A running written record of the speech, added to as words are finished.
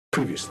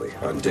Previously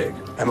on Dig.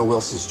 Emma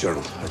Wilson's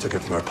journal. I took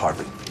it from her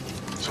apartment.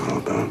 It's all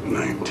about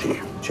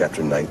 19.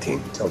 Chapter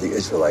 19. Tell the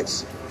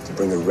Israelites to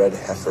bring a red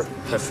heifer.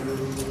 Heifer.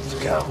 It's a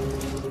cow.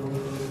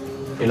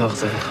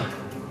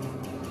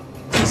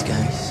 These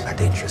guys are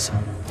dangerous.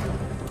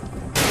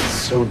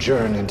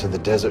 Sojourn into the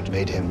desert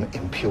made him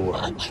impure.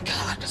 Oh my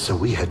God. So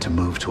we had to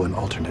move to an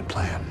alternate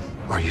plan.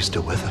 Are you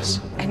still with us?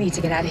 I need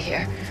to get out of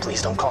here.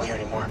 Please don't call here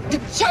anymore.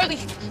 Charlie!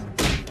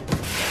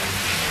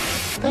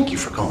 Thank you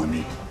for calling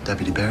me,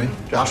 Deputy Barry.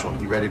 Joshua,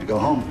 you ready to go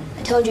home?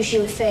 I told you she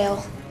would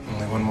fail.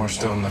 Only one more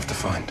stone left to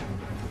find.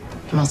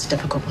 The most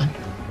difficult one.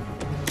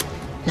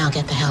 Now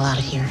get the hell out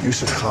of here.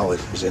 Yusuf Khalid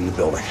is in the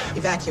building.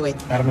 Evacuate.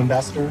 Madam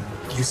Ambassador,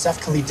 Youssef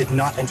Khalid did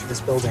not enter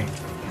this building.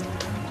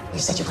 You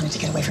said you wanted to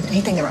get away from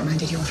anything that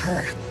reminded you of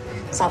her.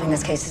 Solving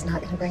this case is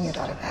not going to bring your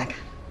daughter back.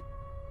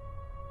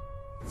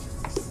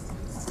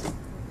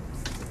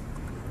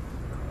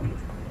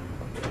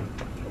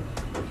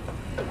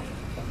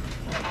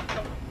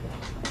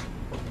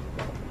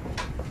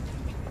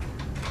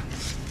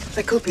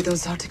 I copied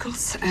those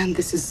articles, and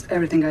this is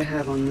everything I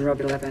have on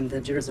Robbie Lev and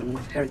the Jerusalem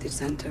Heritage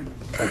Center.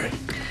 All right.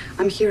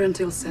 I'm here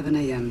until 7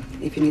 a.m.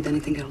 if you need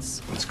anything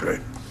else. That's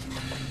great.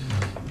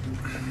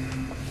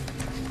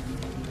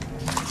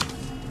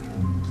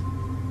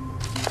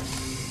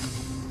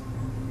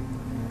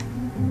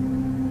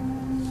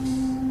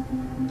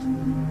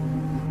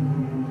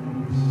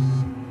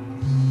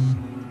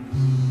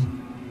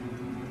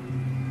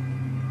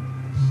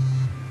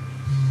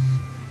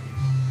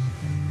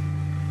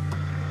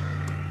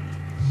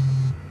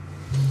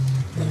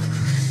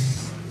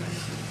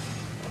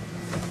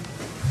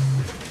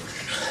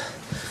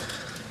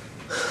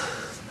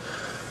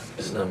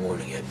 It's not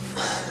morning yet.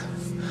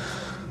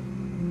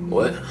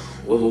 What?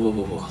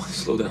 Whoa.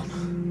 Slow down.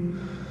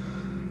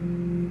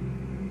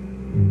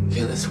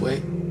 Yeah, let's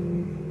wait.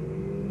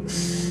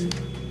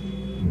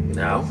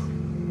 Now?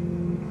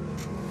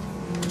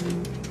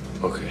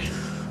 Okay.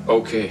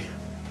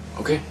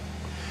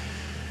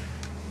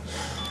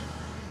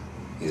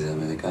 מי זה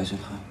האמריקאי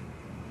שלך?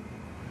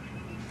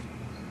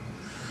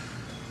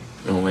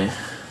 מעולה. אתה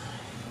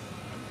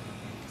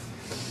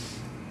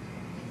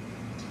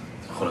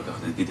יכול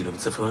לקחת את גידי לבית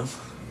ספר היום?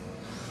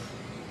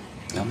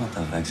 למה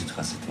אתה והאקס שלך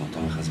עשיתם אותו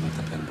לך זמן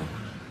לטפל בו?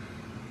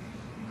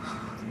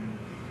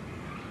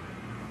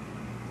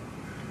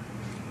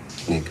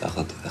 אני אקח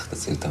אותו, איך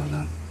תציל את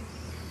העולם.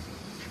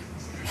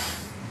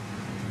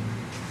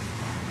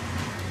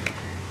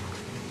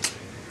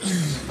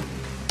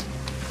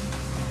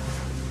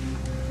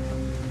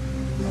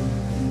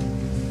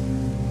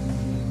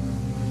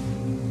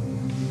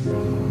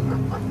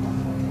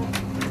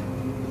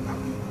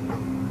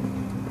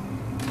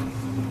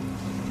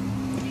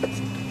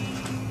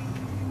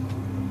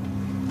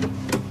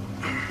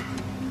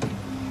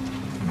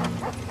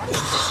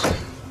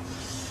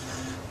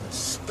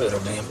 Better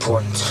be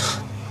important.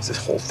 This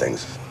whole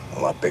thing's a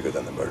lot bigger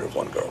than the murder of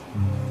one girl.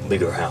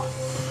 Bigger how?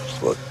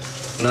 Look.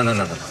 No.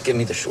 Give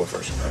me the short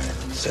version. All right.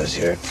 It says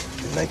here,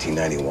 in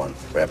 1991,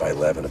 Rabbi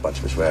Lev and a bunch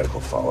of his radical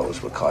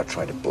followers were caught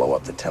trying to blow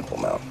up the Temple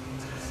Mount.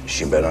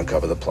 Shin Bet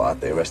uncovered the plot.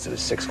 They arrested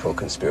his 6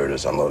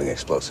 co-conspirators unloading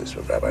explosives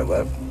with Rabbi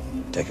Lev.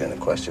 Taken into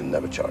question,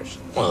 never charged.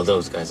 Well,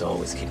 those guys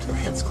always keep their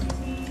hands clean.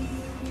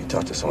 You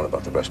talked to someone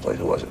about the breastplate.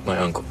 Who was it? My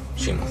uncle,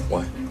 Shimon.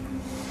 Why?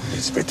 You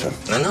speak to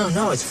him.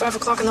 No. It's 5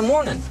 o'clock in the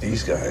morning.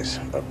 These guys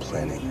are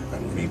planning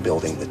on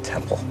rebuilding the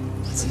temple.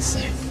 That's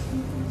insane.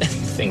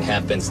 Anything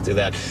happens to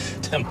that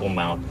Temple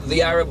Mount,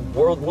 the Arab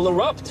world will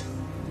erupt.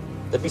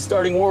 They'd be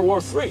starting World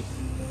War III.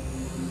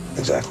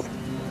 Exactly.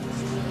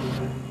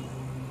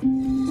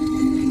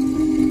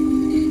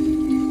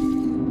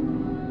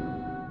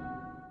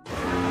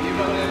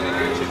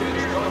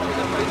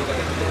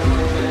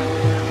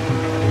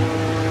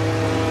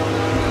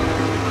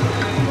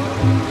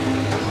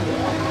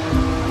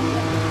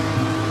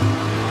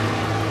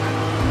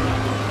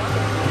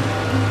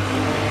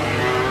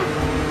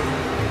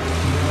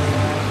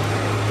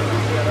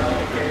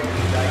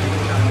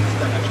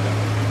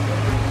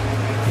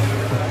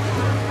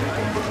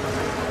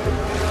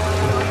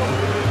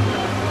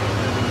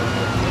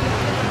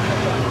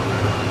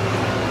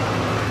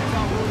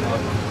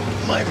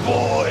 My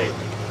boy,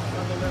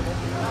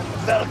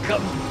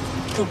 welcome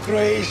to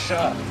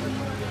Croatia.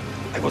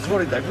 I was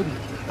worried I wouldn't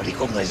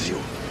recognize you,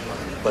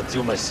 but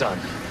you, my son,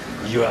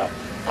 you are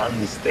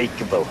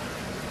unmistakable.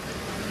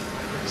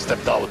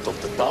 Stepped out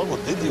of the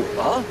Talmud, did you,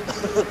 huh?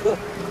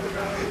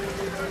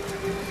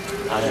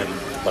 I am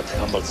but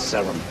humble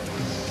servant,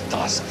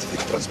 tasked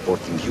with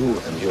transporting you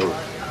and your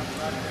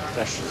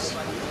precious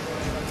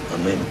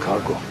unnamed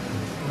cargo.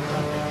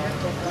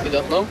 You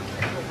don't know?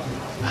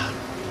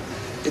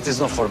 It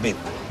is not for me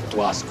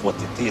to ask what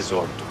it is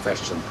or to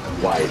question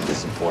why it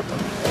is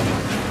important.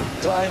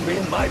 Climb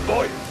in, my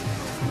boy.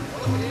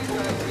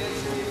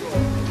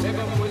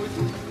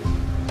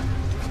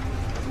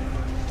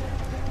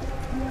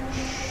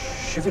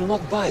 She will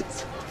not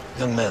bite,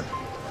 young man.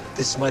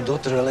 This is my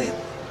daughter, Elaine.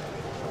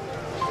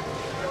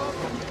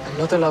 I'm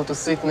not allowed to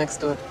sit next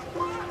to her.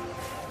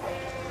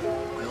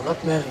 We are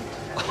not married.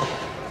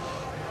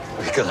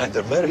 We can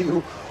either marry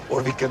you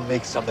or we can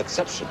make some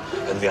exception.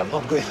 And we are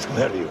not going to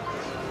marry you.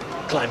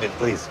 Climb in,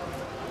 please.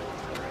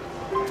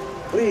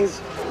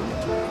 Please.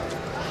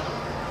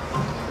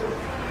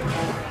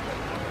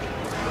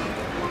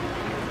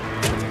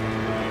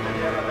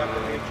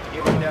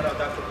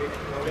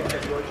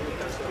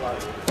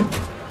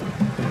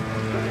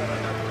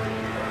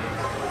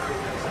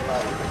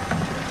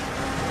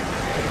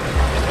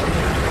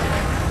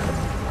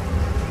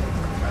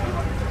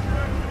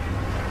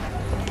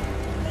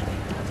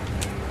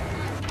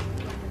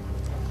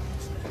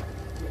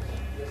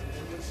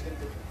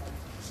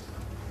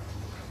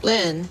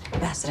 Lynn.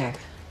 Ambassador.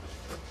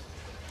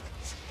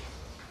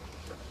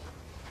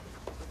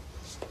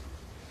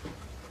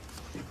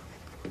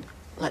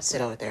 Let's sit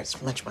over there. It's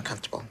much more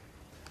comfortable.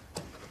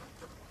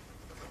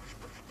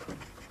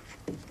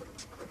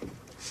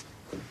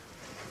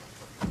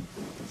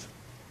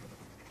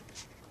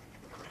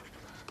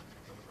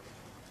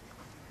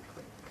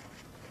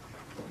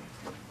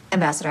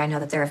 Ambassador, I know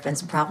that there have been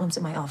some problems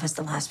in my office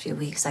the last few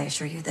weeks. I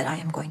assure you that I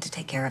am going to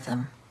take care of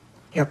them.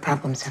 Your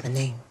problems have a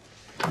name.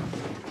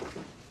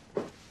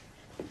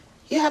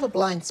 You have a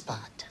blind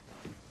spot.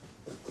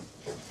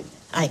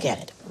 I get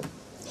it.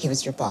 He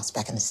was your boss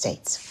back in the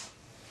States.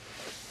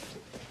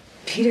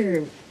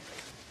 Peter...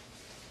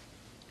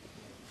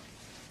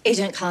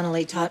 Agent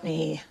Connelly taught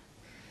me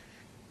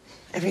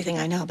everything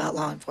I know about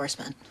law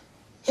enforcement.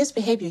 His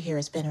behavior here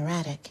has been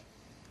erratic.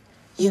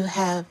 You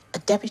have a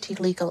deputy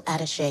legal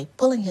attaché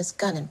pulling his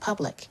gun in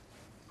public,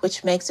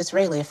 which makes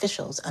Israeli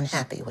officials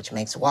unhappy, which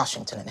makes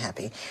Washington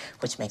unhappy,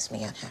 which makes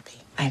me unhappy.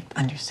 I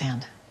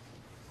understand.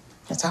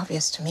 It's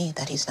obvious to me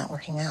that he's not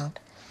working out.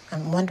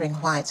 I'm wondering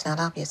why it's not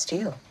obvious to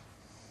you.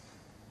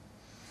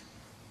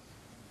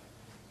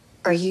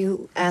 Are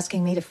you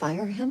asking me to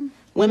fire him?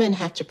 Women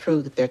have to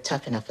prove that they're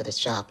tough enough for this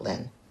job,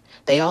 Lynn.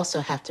 They also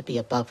have to be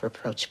above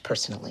reproach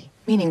personally.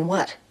 Meaning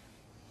what?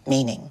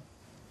 Meaning,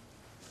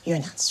 you're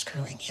not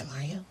screwing him,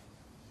 are you?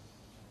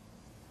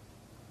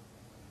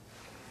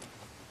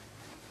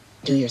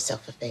 Do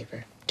yourself a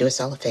favor. Do us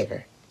all a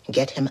favor.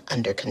 Get him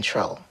under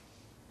control.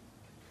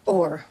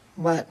 Or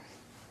what?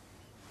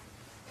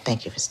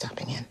 Thank you for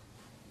stopping in.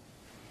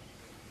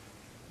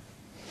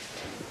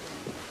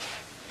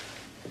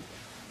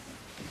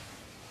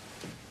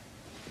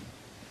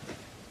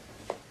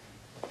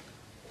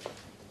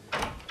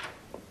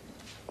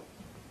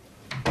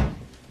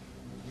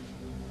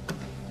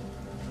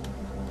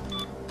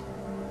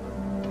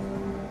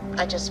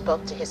 I just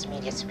spoke to his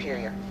immediate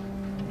superior.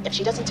 If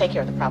she doesn't take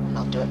care of the problem,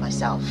 I'll do it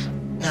myself.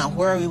 Now,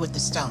 where are we with the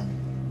stone?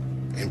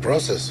 In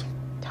process.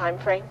 Time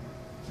frame?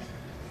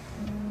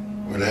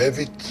 We'll have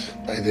it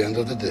by the end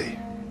of the day.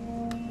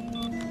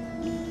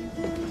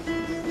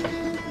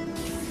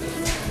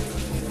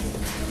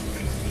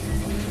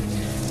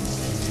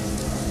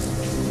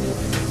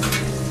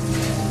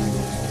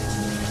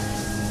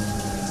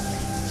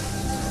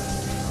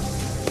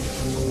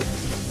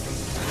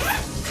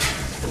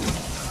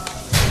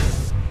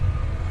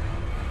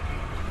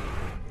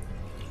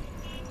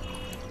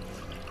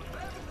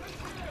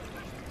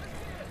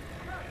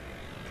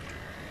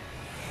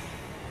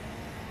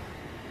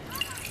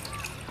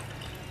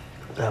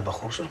 זה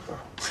הבחור שלך?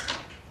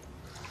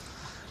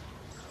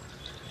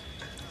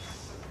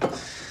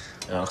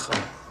 נראה לך,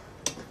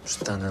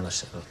 פשוט תענה על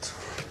השאלות.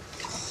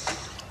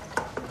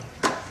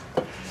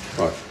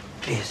 What?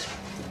 Please.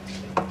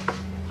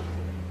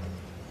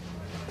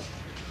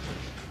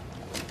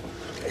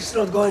 It's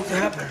not going to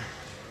happen.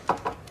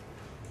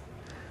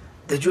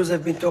 The Jews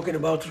have been talking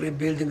about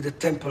rebuilding the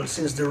temple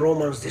since the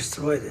Romans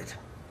destroyed it.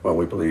 Well,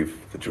 we believe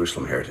the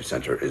Jerusalem Heritage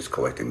Center is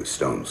collecting the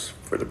stones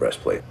for the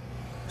breastplate.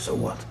 So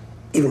what?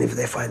 Even if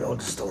they find all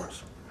the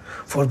stones,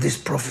 for this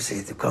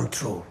prophecy to come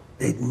true,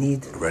 they need...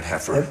 A red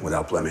heifer,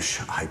 without blemish,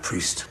 a high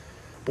priest,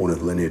 born of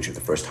the lineage of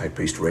the first high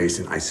priest, raised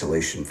in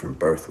isolation from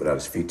birth without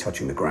his feet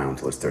touching the ground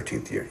till his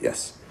 13th year,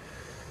 yes.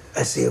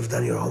 I see you've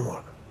done your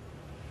homework.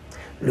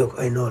 Look,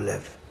 I know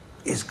Lev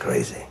is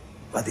crazy,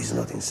 but he's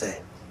not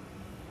insane.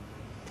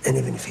 And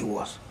even if he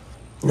was,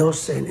 no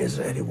sane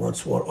Israeli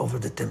wants war over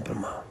the Temple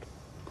Mount.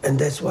 And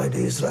that's why the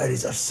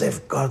Israelis are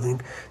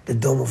safeguarding the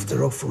Dome of the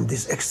Rock from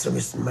these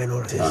extremist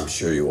minorities. I'm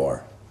sure you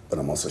are, but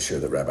I'm also sure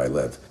that Rabbi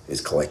Lev is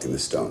collecting the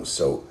stones.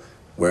 So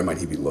where might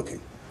he be looking?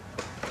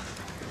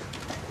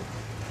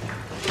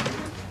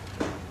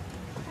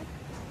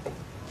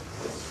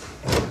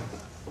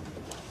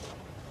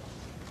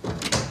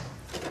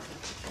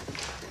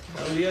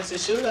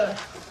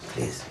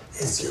 Please,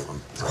 it's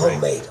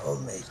homemade,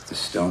 homemade. The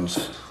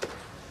stones?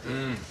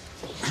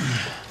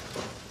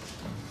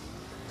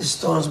 The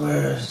stones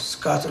were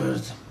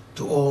scattered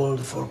to all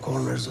the four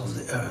corners of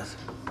the earth,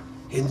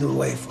 hidden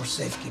away for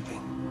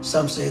safekeeping.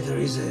 Some say there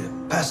is a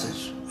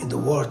passage in the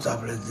war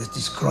tablet that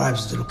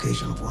describes the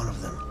location of one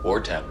of them. War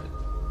tablet?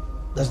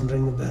 Doesn't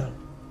ring a bell.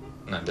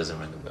 No, it doesn't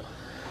ring a bell.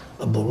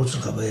 הבורות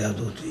שלך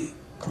ביהדות היא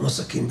כמו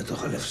סכין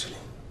בתוך הלב שלי.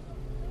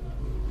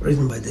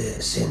 Written by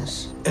the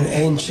Sins, an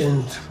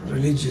ancient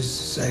religious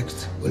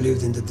sect who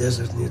lived in the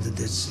desert near the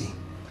Dead Sea.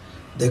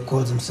 They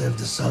called themselves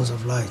the Sons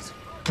of Light,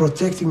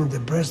 protecting the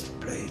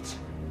breastplate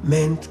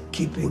meant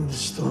keeping the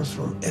stones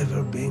from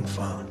ever being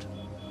found.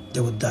 They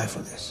would die for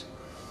this.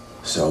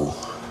 So,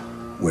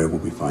 where will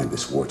we find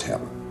this war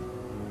tablet?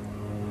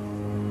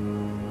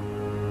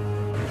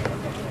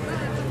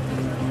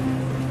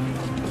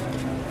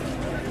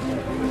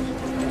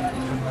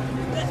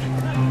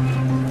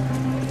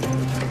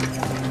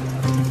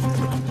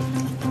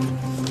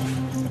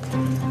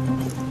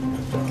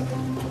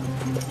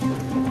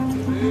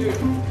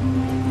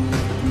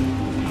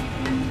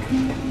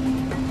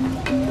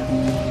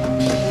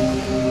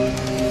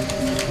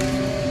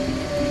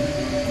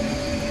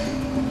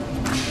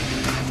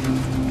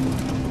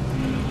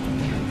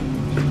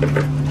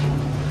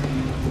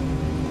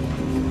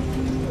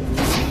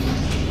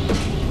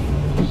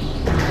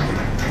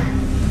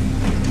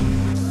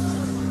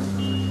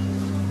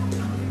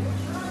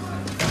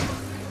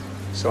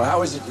 So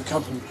how is it you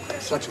come from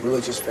such a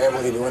religious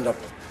family and you end up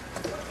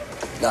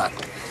not?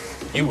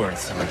 You were in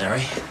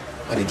seminary.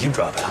 Why did you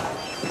drop out?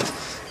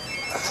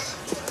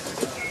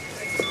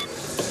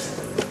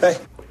 Hey.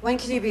 When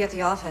can you be at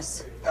the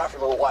office? After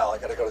a little while, I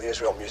gotta go to the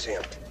Israel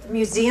Museum.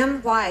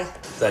 Museum? Why?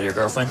 Is that your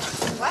girlfriend?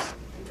 What?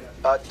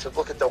 To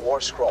look at the war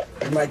scroll.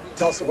 You might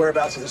tell us the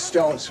whereabouts of the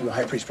stones from the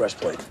high priest's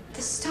breastplate.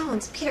 The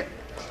stones? Peter,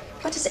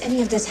 what does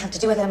any of this have to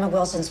do with Emma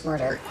Wilson's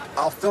murder?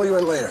 I'll fill you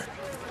in later.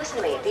 Listen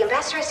to me. The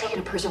ambassador has taken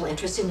a personal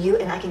interest in you,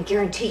 and I can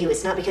guarantee you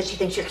it's not because she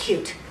thinks you're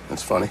cute.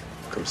 That's funny.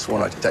 Could have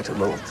sworn I detected a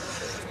little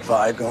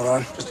vibe going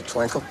on. Just a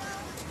twinkle.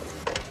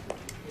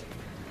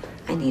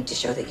 I need to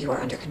show that you are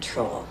under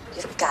control.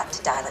 You've got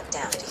to dial it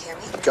down. Do you hear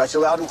me? Got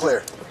you loud and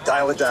clear.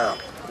 Dial it down.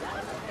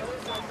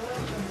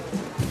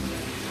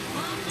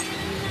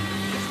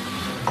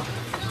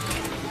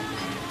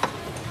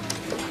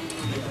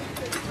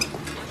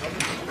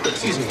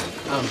 Excuse me.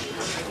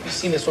 You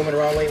seen this woman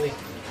around lately?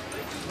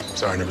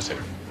 Sorry, I never seen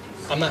her.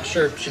 I'm not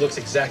sure if she looks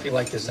exactly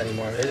like this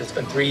anymore. It's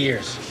been 3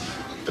 years.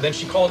 But then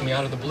she called me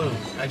out of the blue.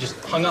 I just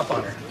hung up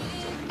on her.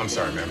 I'm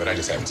sorry, man, but I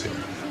just haven't seen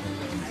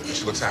her.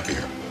 She looks happy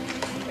here.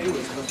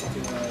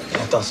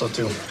 I thought so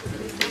too.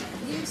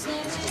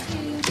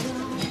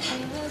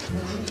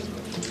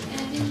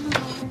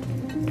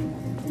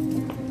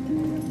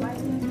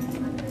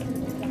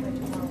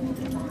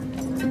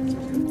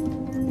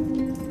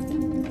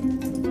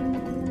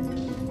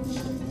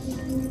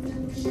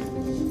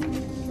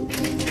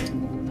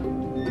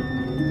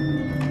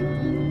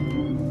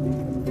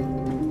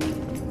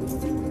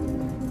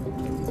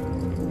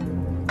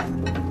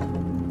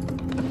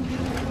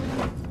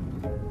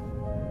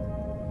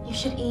 You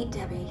should eat,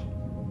 Debbie.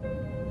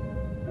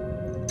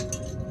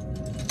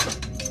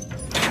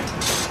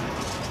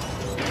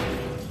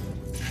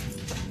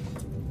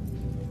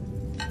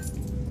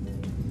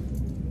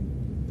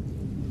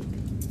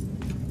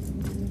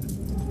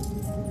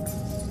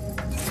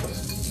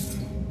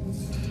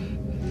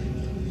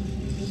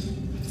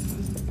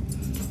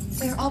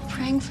 We're all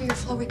praying for your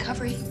full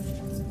recovery.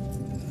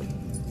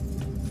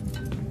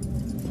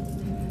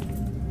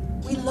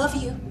 We love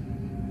you.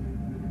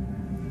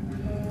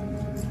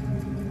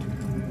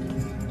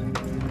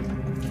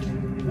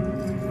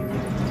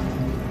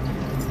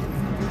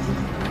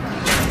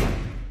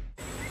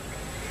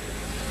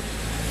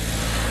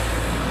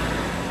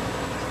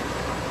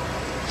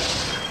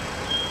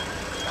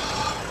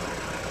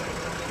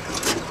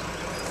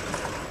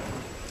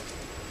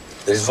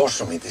 There is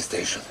washroom at this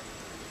station.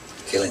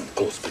 Helen,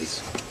 close,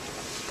 please.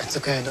 It's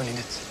okay, I don't need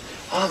it.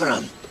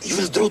 Avram, you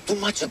will draw too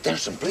much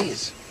attention,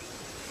 please.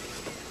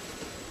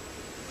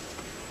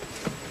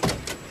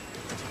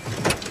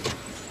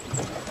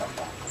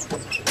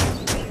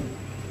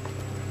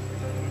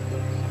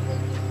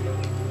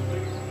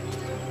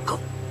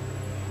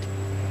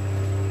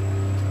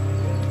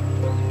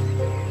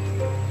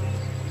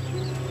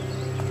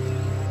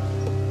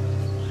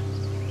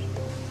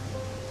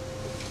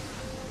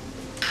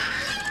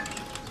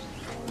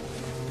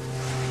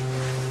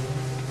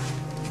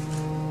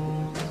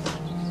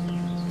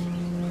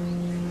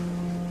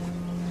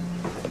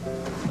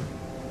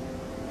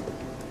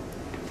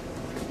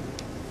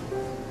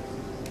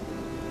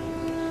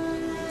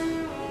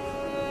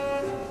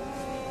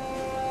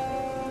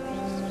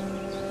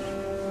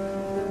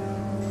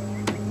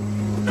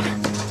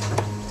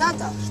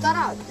 Tata, shut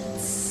up.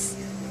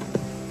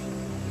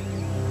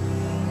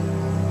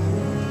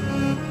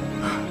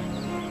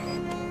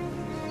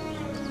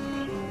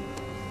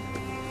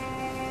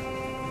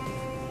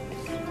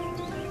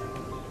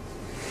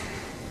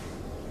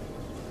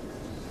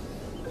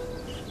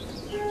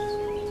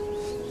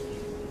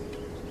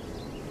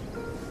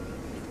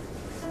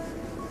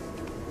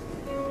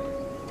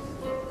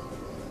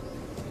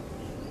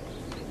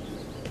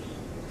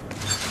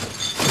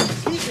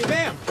 Excuse me,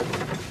 ma'am.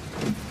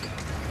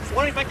 Just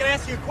wondering if I could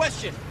ask you a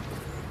question.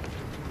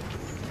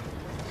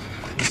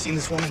 Have you seen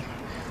this woman?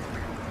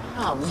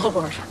 Oh,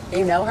 Lord.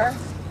 You know her?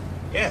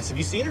 Yes. Have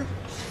you seen her?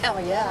 Hell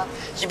yeah.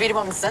 She beat a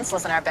woman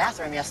senseless in our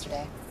bathroom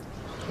yesterday.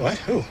 What?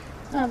 Who?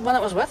 The one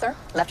that was with her.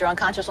 Left her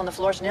unconscious on the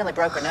floor. She nearly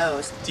broke her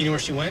nose. Do you know where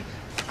she went?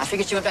 I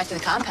figured she went back to the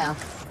compound.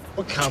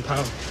 What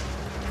compound?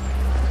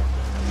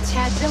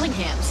 Chad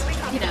Billingham's.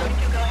 You know,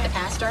 the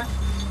pastor.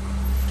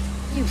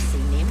 You've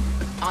seen him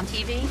on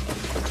TV.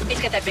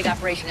 He's got that big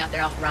operation out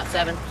there off Route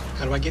 7.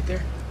 How do I get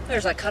there?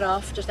 There's a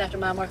cutoff just after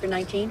mile marker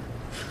 19.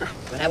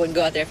 But I wouldn't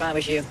go out there if I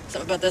was you.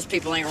 Something about those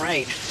people ain't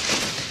right.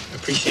 I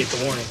appreciate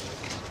the warning.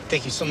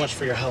 Thank you so much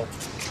for your help.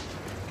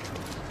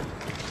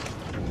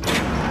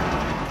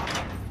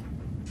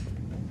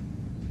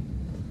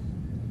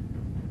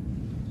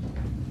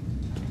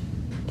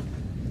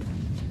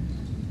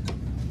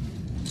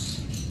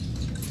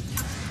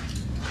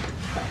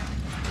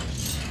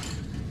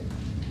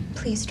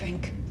 Please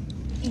drink.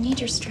 You need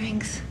your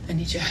strength. I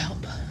need your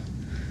help.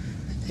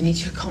 I need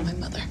you to call my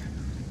mother.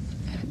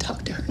 I haven't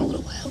talked to her in a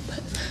little while, but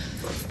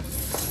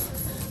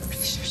I'm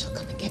pretty sure she'll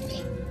come and get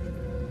me.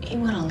 You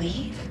want to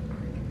leave?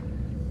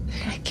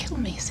 They're gonna kill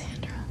me,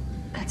 Sandra.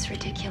 That's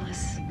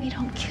ridiculous. We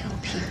don't kill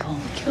people.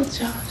 Kill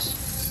Josh.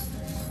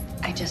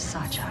 I just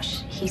saw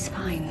Josh. He's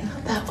fine.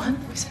 Not that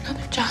one. There's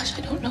another Josh.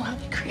 I don't know how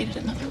they created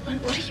another one.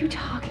 What are you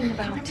talking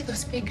about? Remember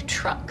those big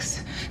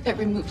trucks that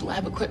removed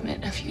lab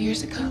equipment a few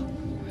years ago?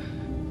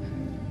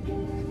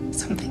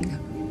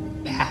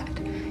 Something bad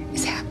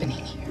is happening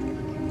here.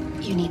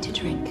 You need to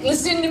drink.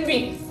 Listen to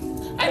me.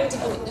 I'm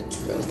telling the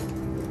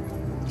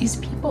truth. These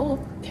people,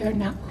 they're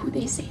not who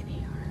they say they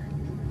are.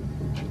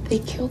 If they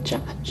kill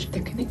Josh,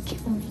 they're gonna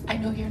kill me. I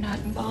know you're not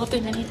involved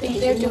in anything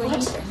they're doing.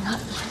 They're not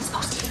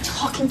supposed to be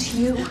talking to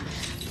you.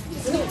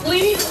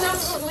 Please,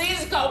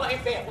 please call my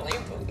family,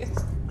 please.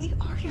 We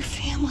are your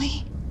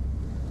family.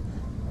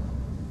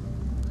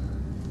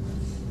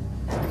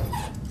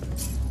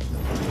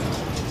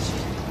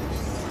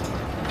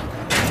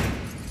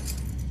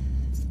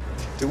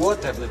 The war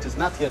tablet is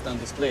not yet on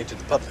display to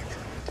the public.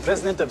 The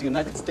President of the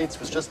United States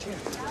was just here,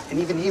 and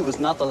even he was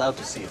not allowed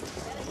to see it.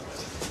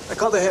 I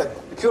called ahead.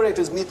 The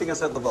curator is meeting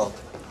us at the vault.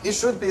 He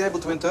should be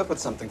able to interpret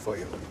something for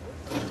you.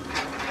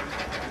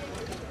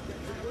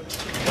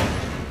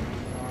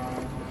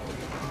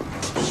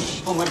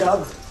 Oh my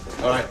God.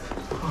 All right.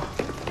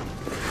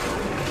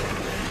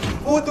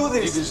 Who would do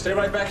this? You can stay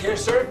right back here,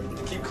 sir.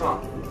 Keep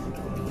calm.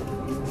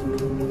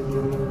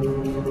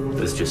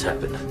 This just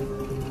happened.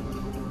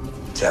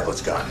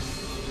 Tablet's gone.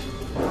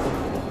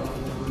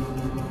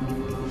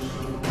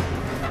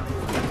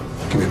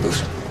 Give me a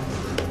boost.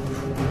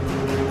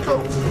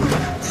 Go.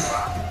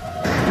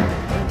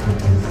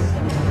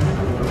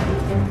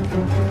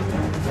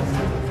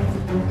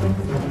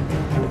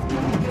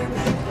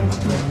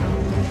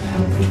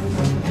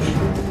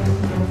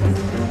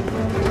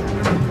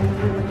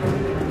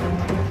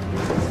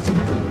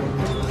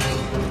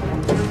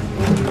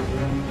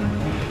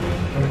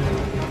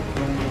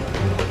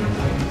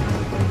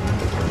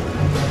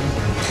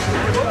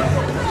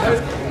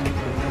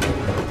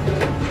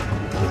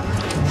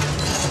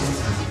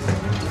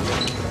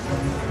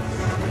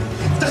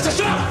 That's a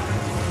shot!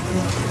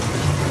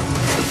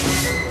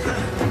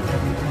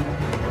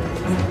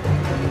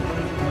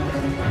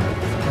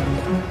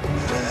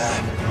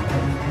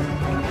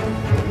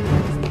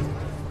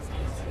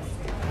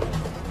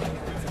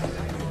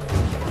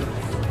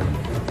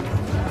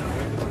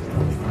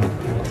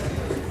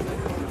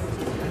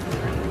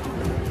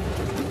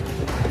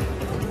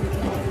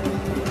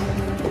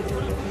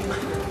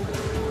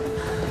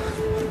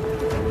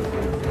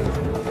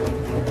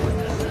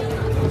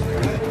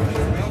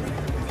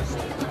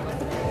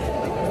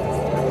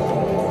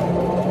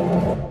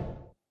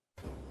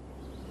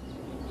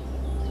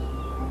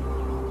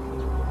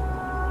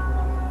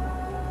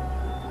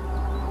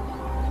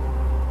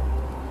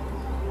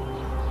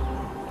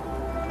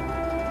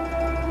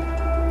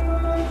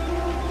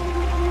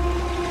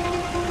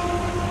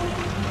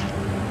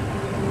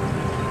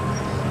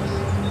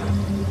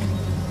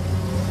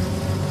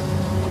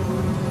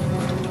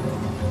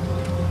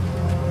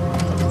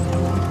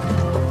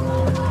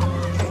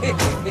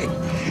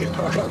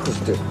 Kako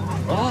ste?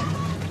 A?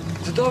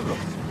 To dobro.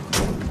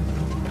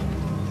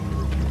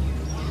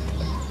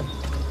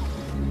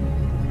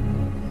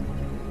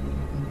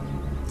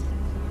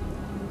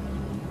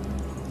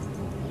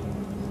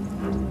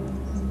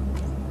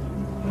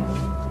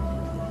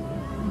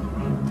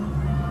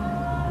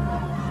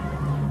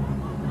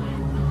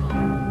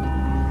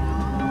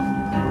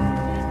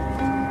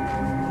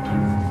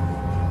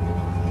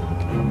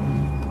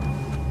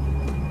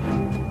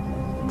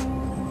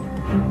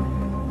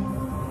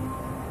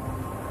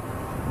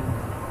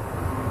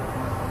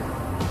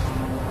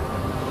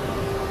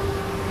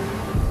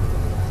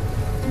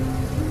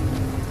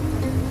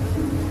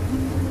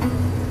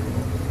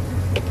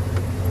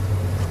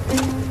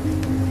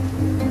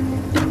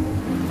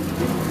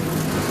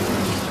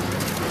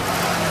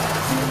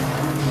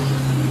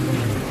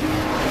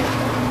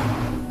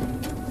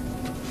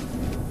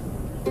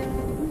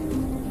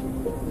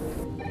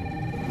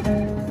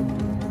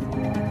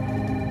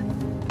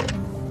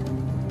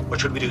 What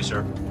should we do,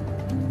 sir?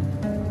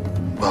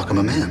 Welcome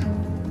him in.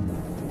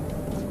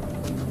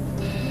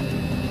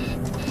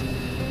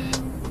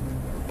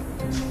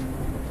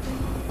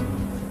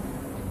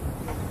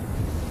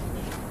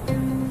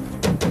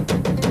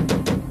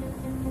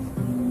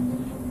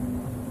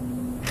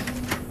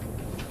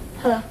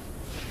 Hello.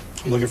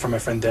 I'm looking for my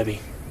friend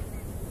Debbie.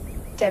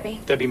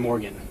 Debbie? Debbie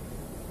Morgan.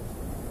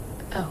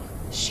 Oh,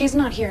 she's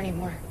not here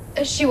anymore.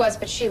 She was,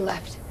 but she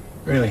left.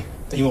 Really?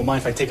 Then you won't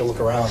mind if I take a look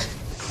around.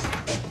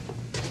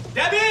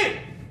 Debbie!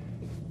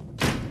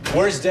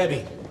 Where's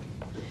Debbie?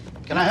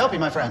 Can I help you,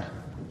 my friend?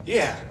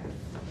 Yeah.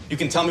 You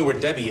can tell me where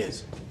Debbie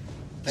is.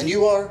 And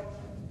you are?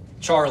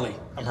 Charlie.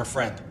 I'm her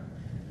friend.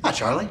 Hi,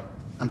 Charlie.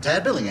 I'm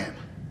Tad Billingham.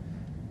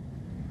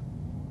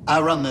 I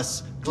run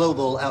this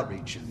global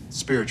outreach and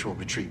spiritual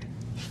retreat.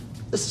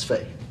 This is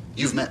Faye.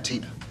 You've met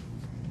Tina.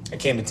 I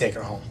came to take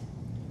her home.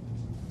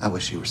 I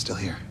wish you were still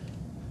here.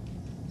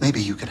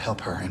 Maybe you could help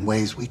her in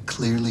ways we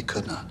clearly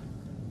could not.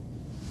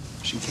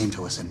 She came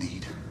to us in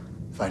need,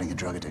 fighting a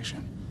drug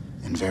addiction,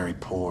 in very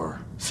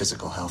poor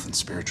physical health and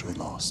spiritually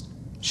lost.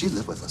 She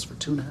lived with us for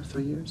 2.5,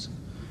 3 years.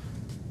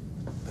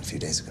 But a few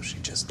days ago, she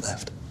just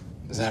left.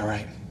 Is that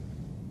right?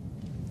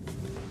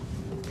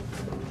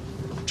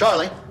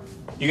 Charlie.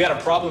 You got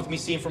a problem with me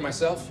seeing for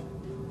myself?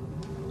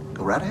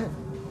 Go right ahead.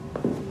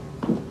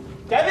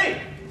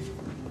 Debbie!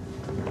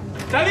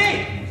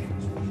 Debbie!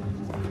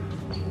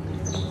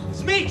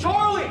 It's me,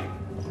 Charlie!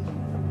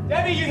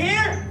 Debbie, you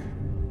here?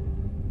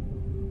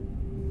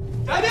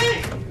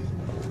 Debbie!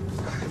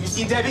 You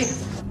seen Debbie?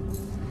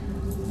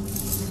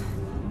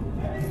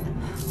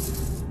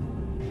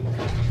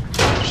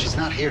 She's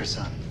not here,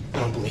 son. I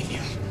don't believe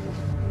you.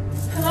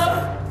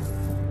 Hello?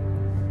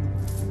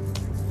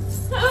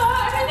 Hello,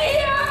 I'm in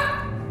here!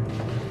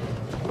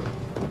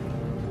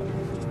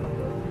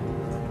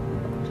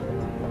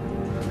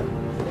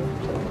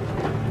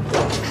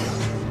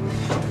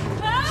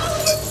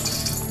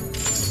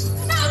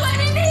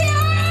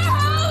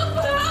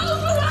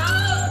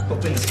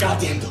 Open this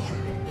goddamn door.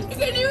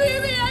 Can you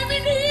hear me? I'm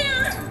in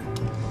here!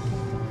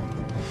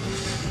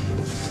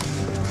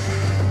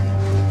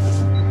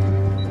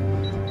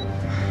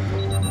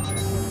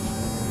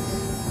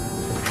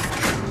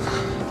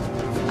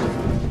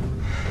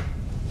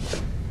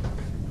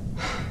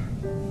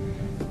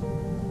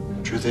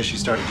 Truth is, she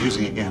started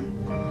using again.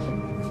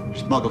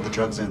 She smuggled the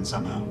drugs in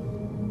somehow.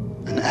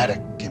 An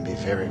addict can be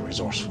very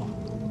resourceful.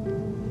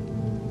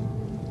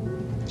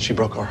 She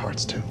broke our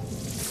hearts, too.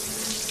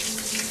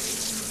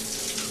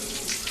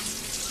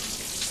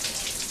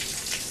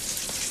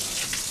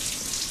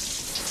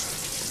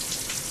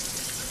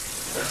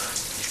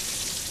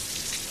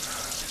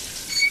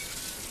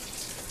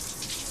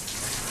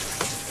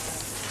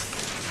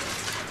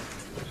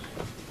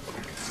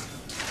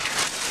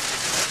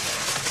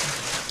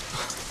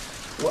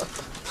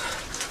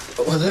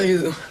 What are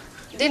you?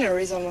 Dinner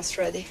is almost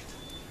ready.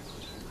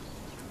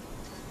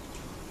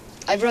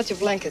 I brought you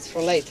blankets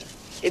for later.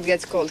 It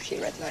gets cold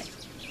here at night.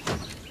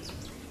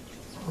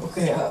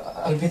 Okay,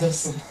 I'll be there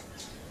soon.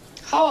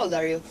 How old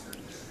are you?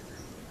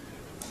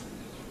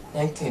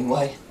 19,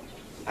 why?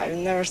 I've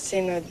never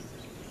seen a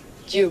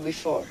Jew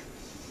before.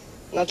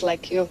 Not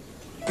like you.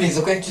 Please,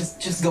 okay,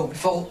 just go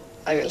before.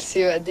 I will see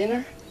you at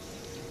dinner.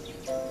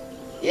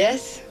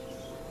 Yes?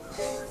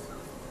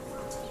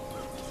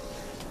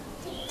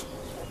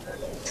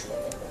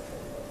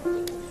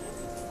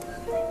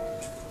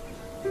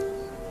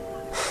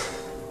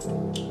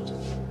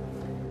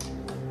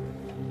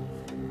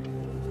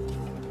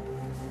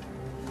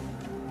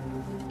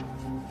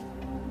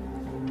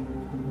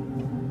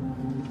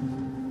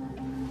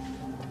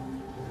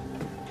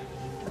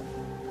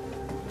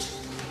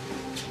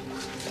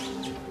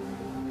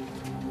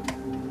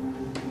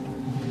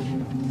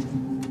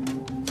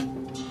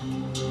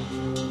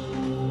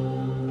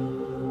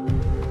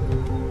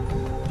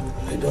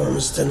 I don't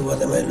understand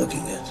what am I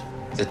looking at.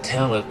 The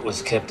talent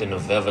was kept in a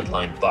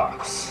velvet-lined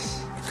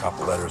box. A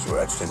couple letters were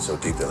etched in so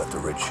deep they left a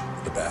ridge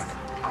at the back.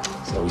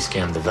 So we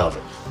scanned the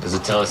velvet. Does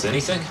it tell us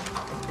anything?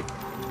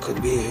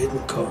 Could be a hidden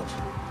code.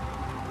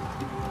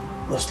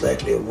 Most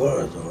likely a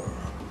word or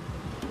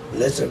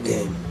letter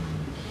game.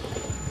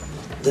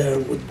 There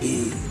would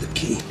be the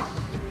key.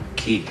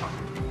 Key?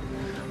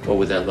 What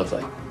would that look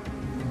like?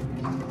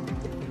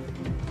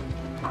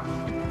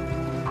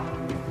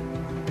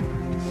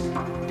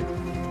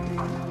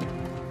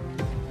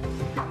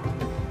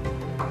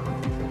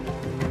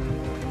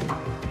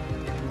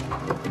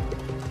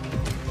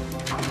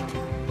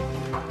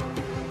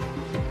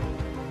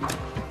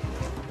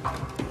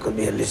 Could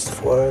be a list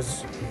of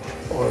words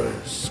or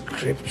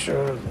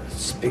scripture that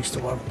speaks to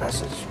one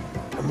passage.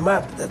 A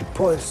map that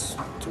points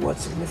to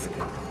what's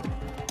significant.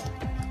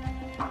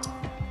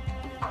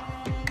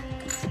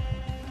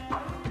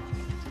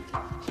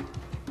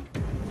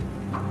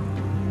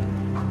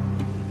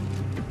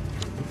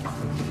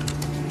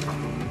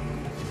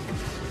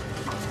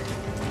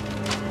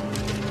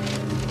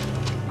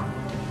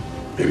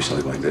 Maybe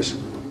something like this.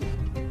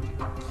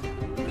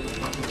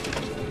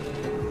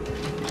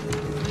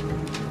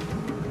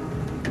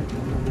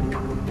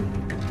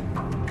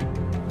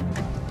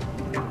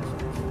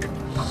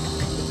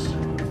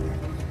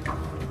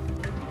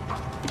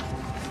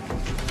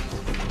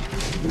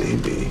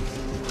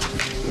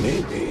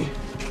 Maybe.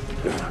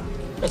 Yeah.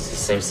 That's the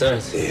same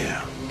size.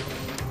 Yeah.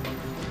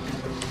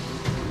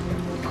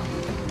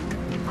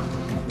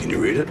 Can you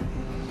read it?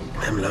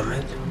 Mem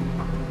Lamed?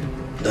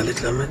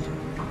 Dalit Lamed?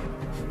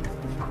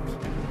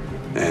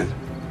 And?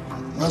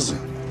 Nothing.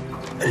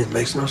 And it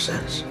makes no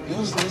sense.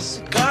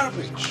 Useless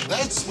garbage.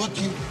 That's what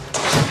you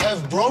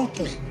have brought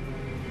me.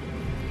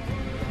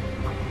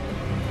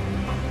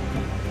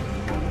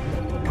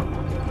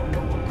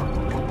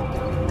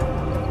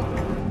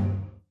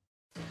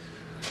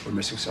 We're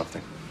missing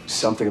something.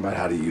 Something about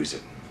how to use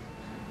it.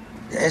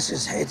 The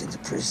Essenes hated the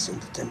priests in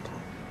the temple.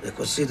 They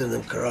considered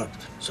them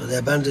corrupt. So they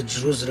abandoned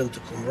Jerusalem to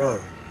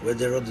Qumran, where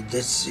they wrote the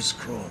Dead Sea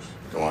Scrolls.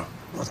 Go on.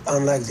 But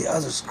unlike the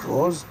other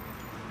scrolls,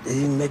 they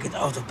didn't make it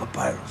out of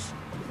papyrus.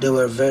 They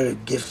were very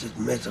gifted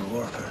metal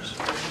workers.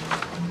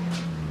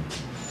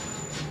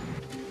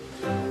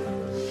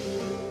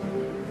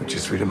 Which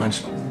is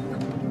three-dimensional.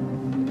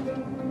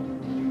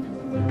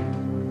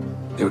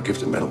 They were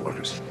gifted metal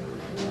workers.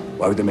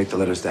 Why would they make the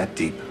letters that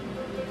deep?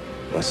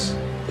 Unless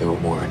they were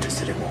more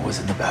interested in what was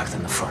in the back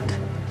than the front.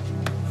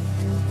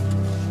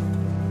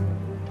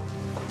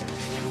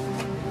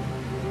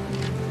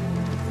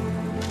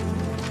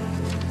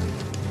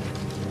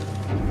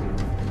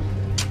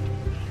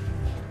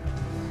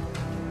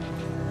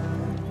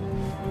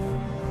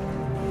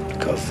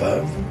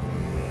 Kafar,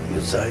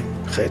 Yuzai,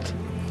 Chet.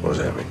 What does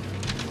that mean?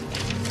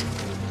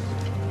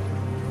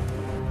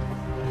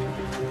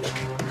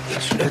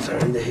 Each letter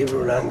in the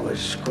Hebrew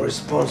language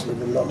corresponds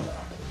with a number.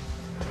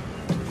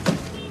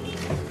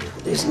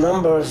 These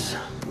numbers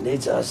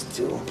leads us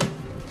to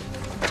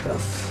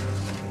Kaf,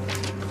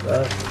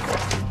 Kaf.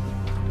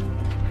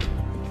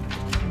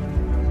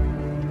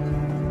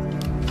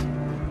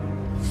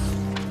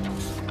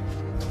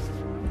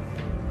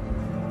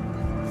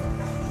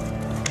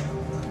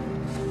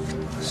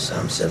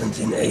 Psalm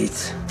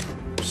 17:8.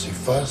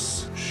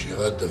 Sifas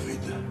Shirat David.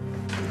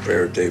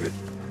 Prayer of David.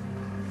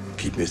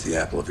 Keep me as the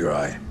apple of your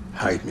eye.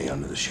 Hide me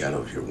under the shadow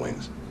of your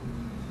wings.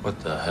 What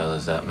the hell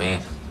does that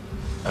mean?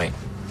 I mean,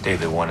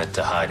 David wanted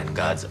to hide in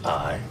God's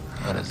eye.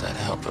 How does that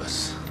help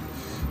us?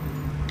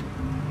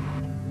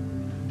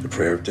 The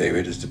prayer of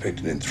David is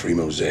depicted in 3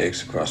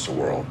 mosaics across the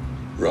world.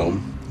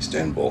 Rome,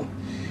 Istanbul,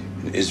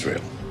 and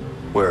Israel.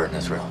 Where in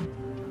Israel?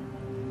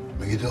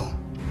 Megiddo.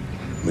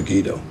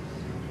 Megiddo,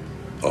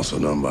 also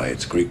known by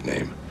its Greek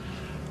name,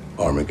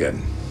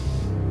 Armageddon.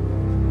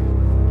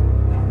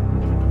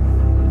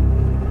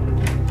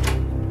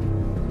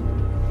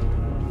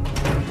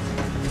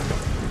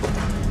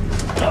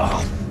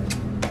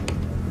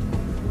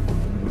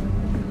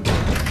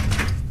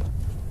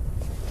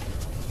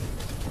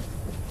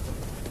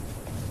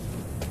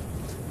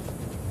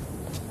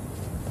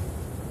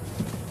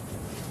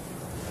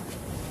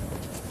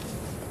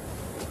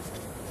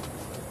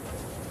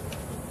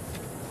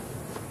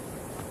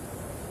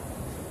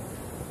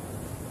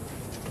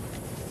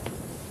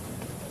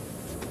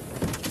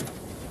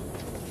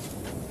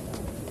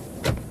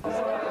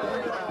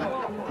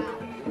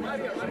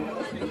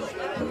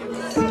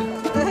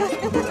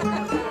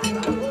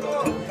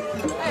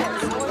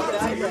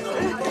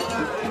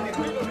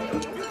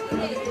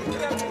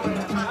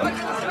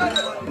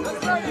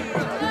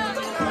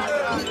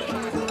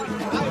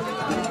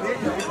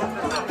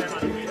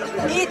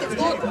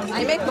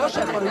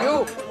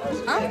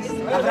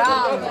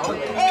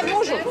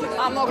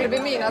 Mogli bi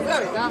mi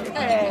nazdraviti,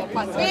 a?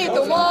 Pa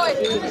svitu moj,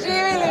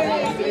 živjeli!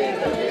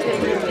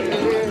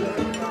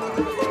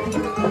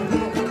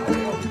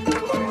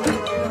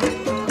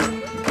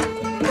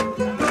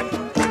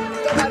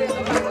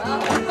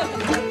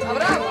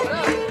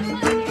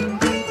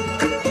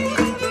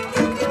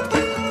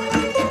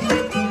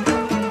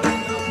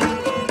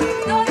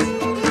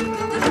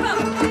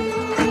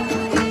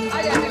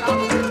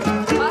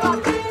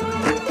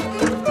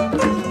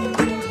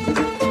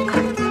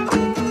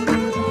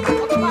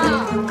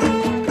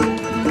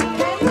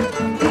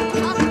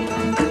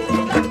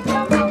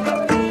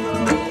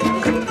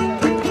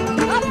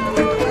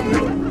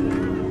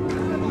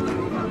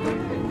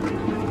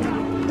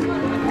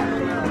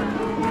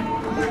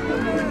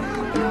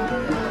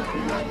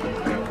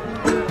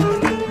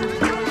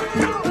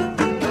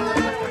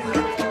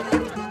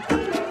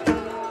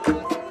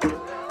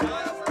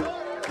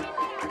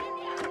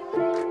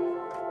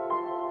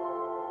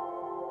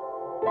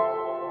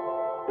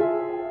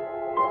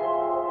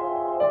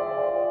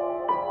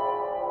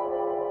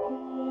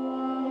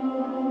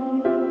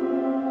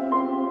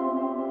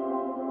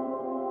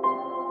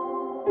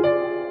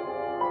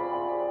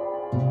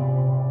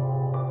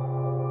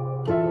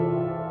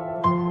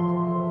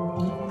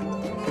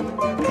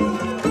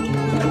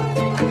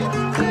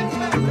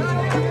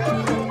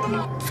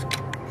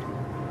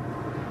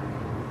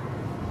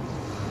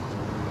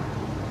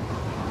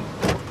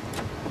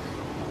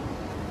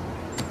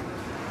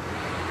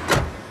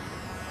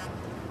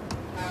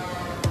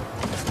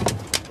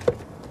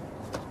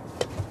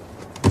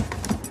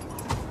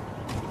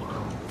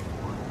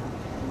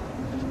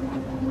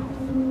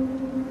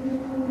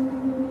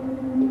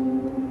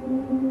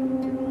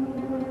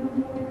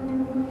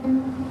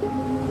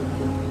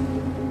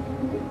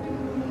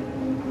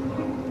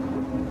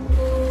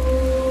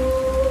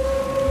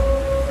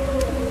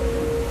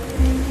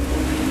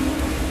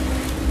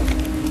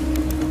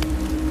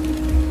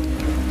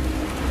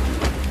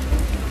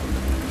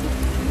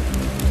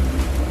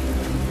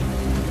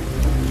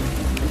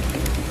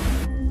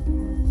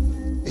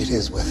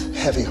 is with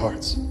heavy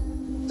hearts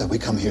that we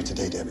come here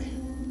today, Debbie.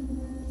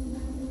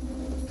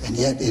 And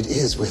yet it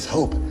is with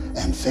hope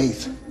and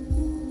faith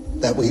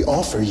that we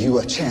offer you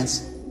a chance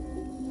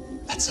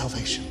at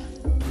salvation.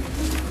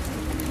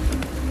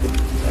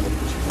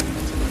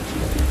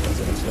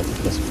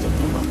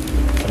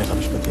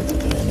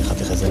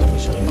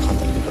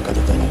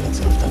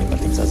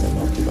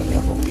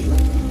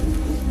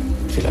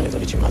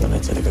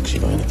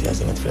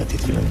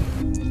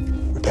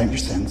 Repent your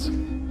sins,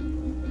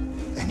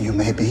 and you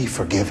may be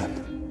forgiven.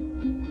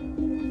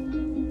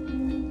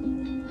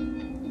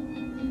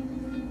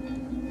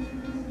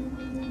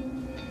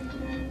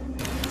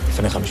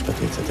 לפניך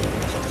משפטי יצאתי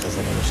לבניך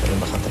תחזן המשלים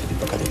בחנת לי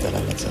פקדתי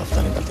הלילה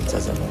צירפתני בל תמצא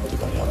זמור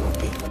תיבל יעבור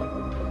פי.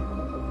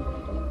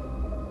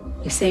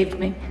 You saved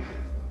me.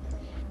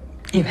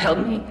 You held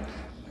me,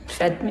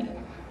 fed me,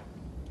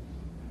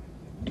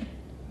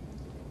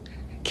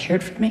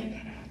 cared for me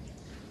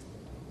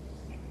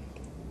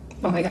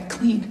while I got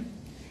clean.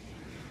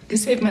 You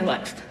saved my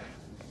life.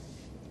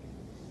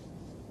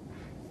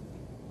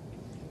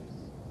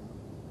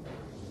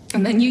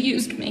 And then you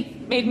used me,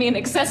 made me an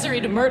accessory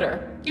to murder.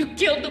 You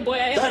killed the boy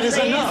I That is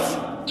raised. enough!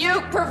 You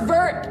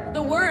pervert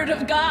the word of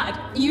God.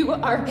 You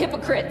are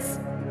hypocrites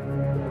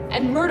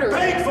and murderers.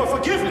 Beg for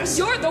forgiveness!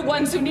 You're the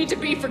ones who need to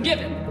be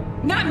forgiven,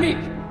 not me.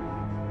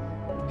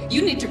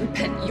 You need to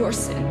repent your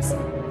sins,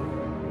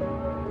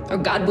 or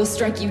God will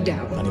strike you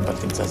down. אני בל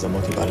תמצא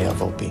זמותי בל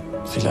יעבור פי.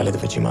 תפילה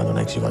לדבק שמע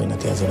אדוני הקשיבה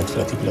רינתי האזין את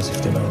תפילתי ולא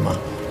שפתי מרמה.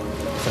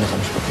 לפניך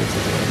משפטי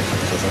יצאתי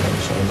לבניך תחזן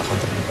המשלים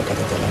בחנת לי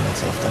פקדתי הלילה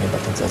צירפתני בל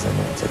תמצא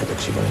זמור צדק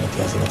הקשיבה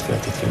רינתי האזין את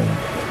תפילתי תפילנו.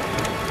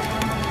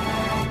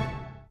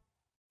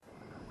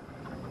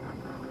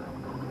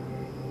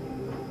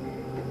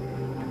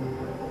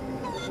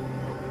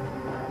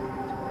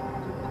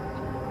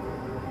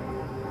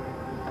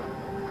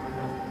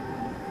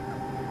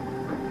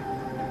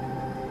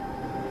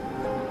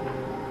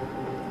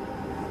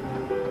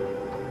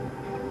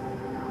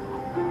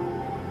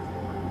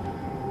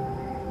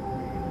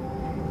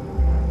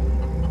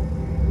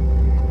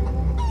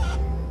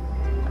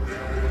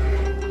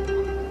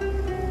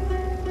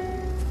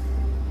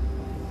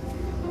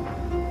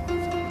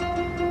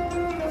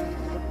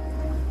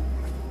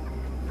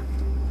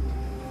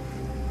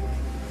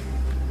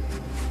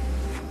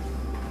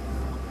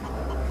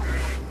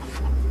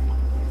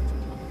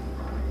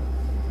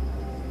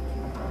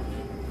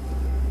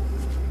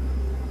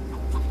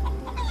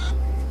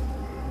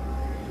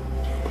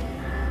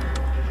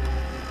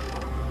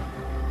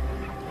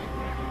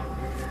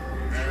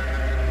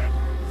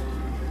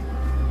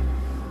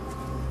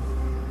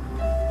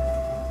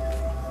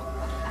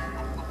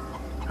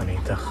 אני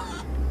איתך,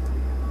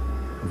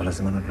 אבל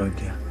הזמן עוד לא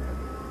הגיע.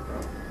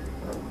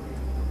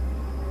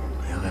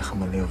 הירח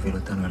המלא יוביל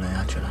אותנו אל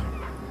היעד שלנו.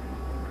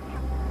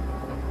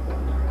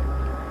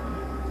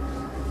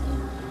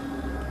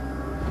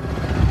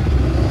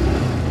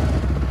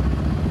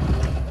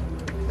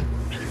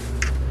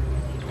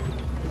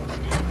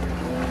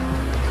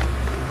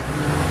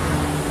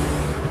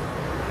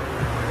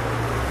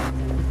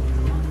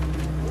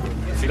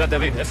 תפילת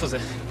דוד, איפה זה?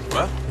 What?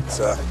 It's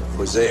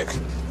mosaic,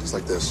 just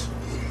like this.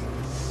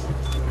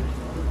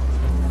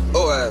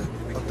 Oh,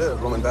 up there,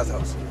 Roman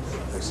bathhouse.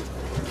 Thanks.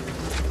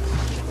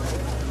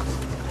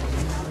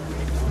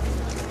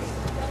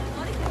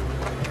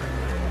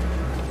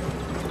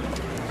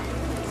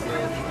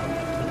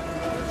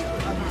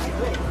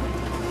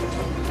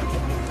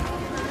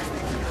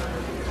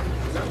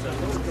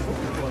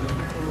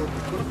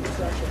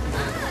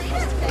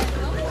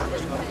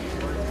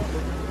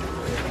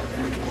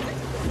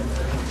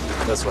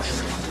 This way.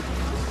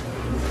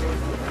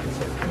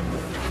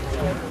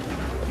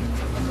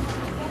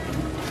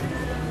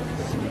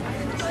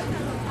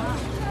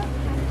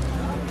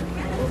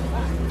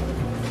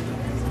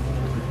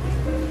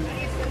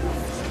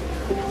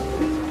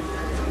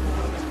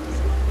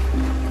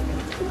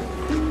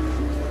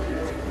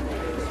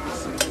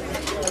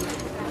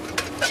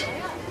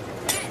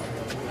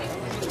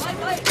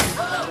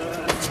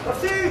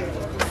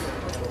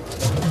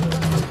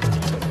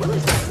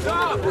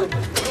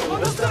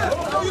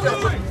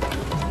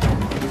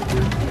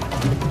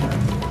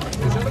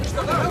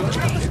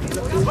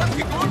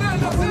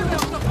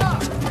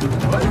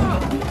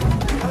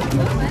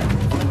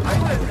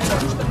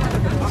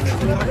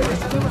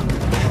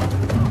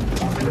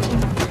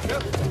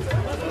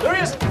 There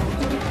he is!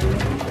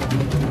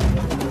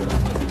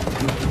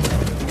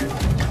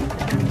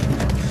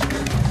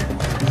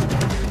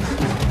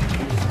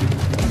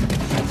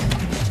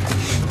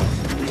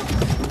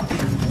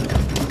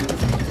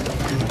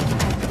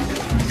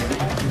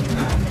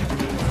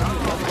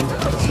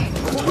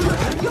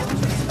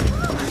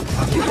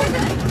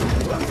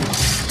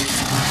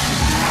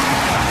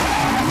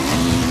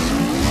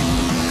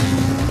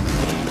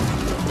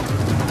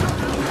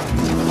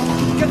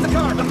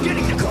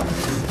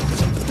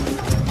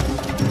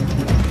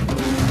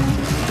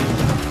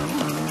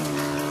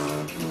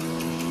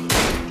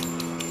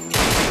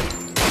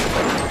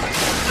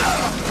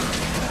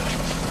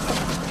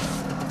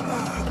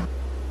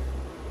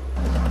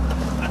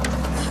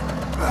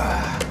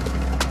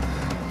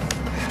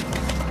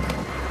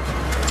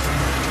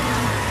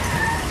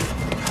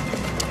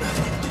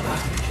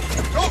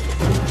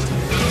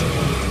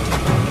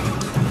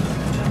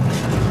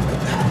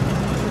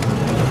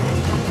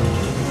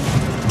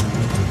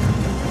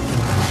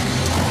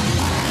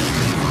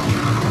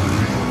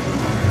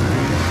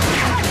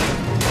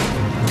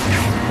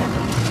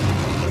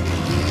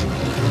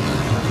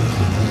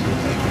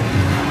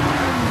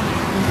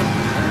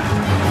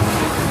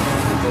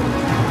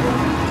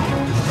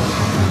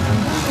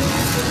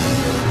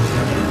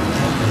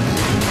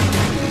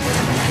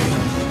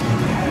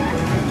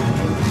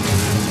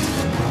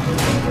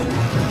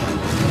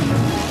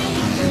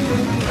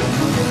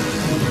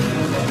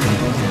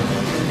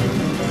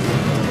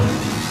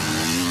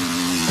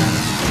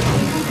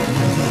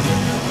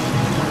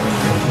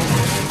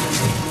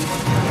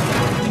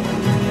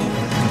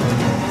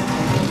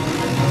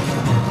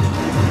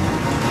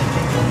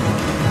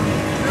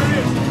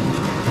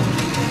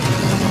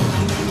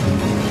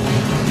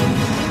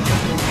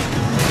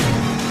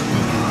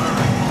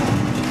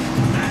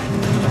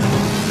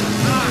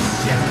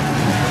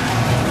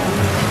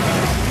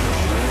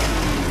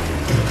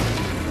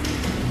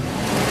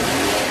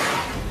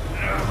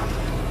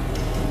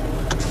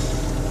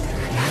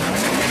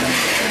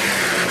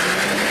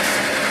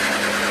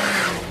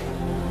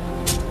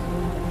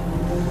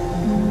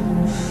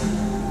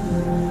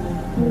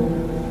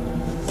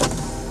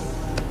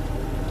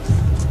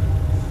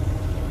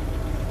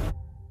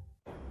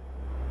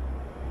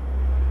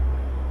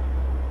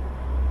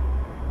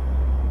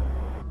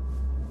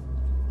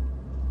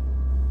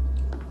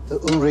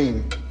 the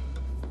Urim,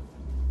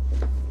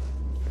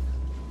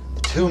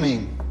 the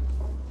Tumim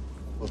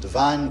will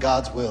divine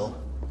God's will.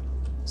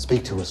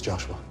 Speak to us,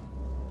 Joshua.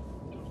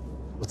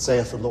 What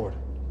saith the Lord?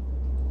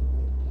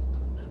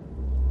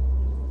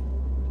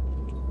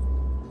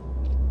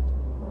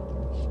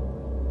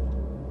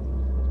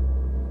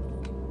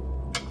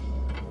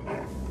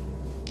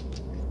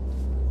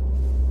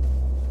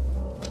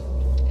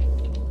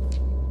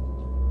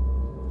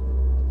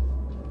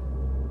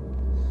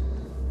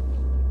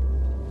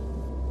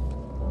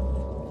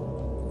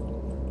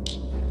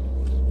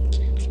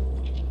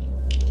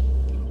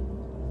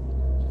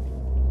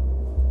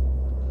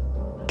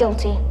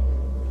 Guilty.